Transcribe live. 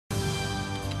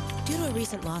Due to a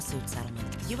recent lawsuit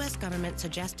settlement, the U.S. government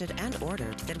suggested and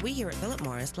ordered that we here at Philip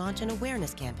Morris launch an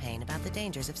awareness campaign about the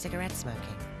dangers of cigarette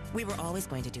smoking. We were always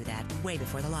going to do that way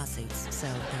before the lawsuits, so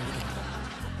there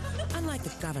you go. Unlike the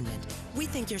government, we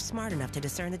think you're smart enough to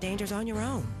discern the dangers on your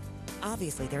own.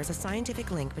 Obviously, there is a scientific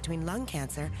link between lung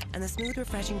cancer and the smooth,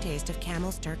 refreshing taste of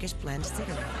Camel's Turkish Blend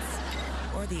cigarettes,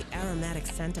 or the aromatic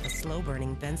scent of a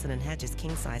slow-burning Benson & Hedges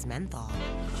king-size menthol.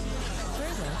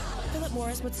 Further, Philip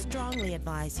Morris would strongly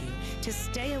advise you to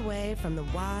stay away from the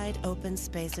wide open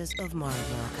spaces of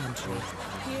Marlboro country.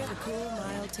 Here, the cool,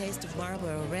 mild taste of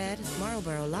Marlboro Red,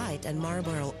 Marlboro Light, and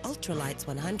Marlboro Ultralights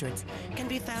 100s can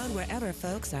be found wherever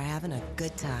folks are having a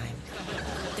good time.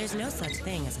 There's no such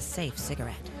thing as a safe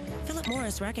cigarette. Philip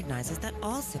Morris recognizes that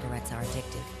all cigarettes are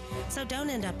addictive. So don't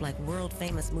end up like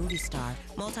world-famous movie star,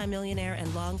 multimillionaire,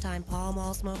 and longtime Pall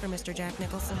Mall smoker Mr. Jack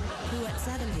Nicholson, who at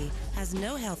 70 has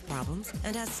no health problems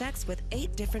and has sex with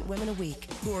 8 different women a week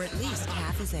who are at least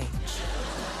half his age.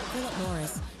 Philip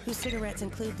Morris, whose cigarettes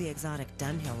include the exotic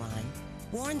Dunhill line,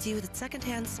 warns you that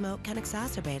secondhand smoke can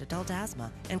exacerbate adult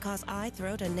asthma and cause eye,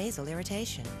 throat, and nasal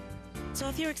irritation. So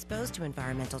if you're exposed to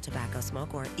environmental tobacco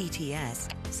smoke, or ETS,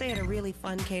 say at a really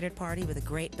fun catered party with a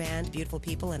great band, beautiful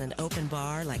people, and an open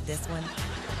bar like this one,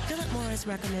 Philip Morris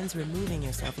recommends removing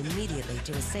yourself immediately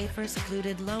to a safer,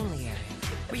 secluded, lonely area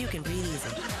where you can breathe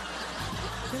easy.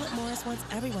 Philip Morris wants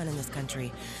everyone in this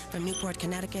country, from Newport,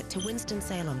 Connecticut to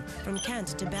Winston-Salem, from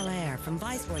Kent to Bel Air, from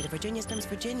Viceroy to Virginia Stems,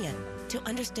 Virginia, to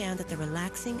understand that the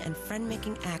relaxing and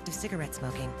friend-making act of cigarette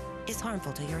smoking is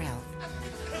harmful to your health.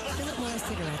 Philip Morris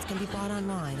cigarettes can be bought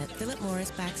online at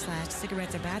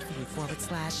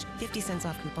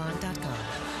philipmorris/cigarettesarbadforyou/50centsoffcoupon.com.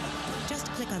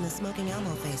 Just click on the smoking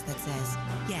Elmo face that says,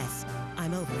 "Yes,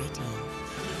 I'm over 18."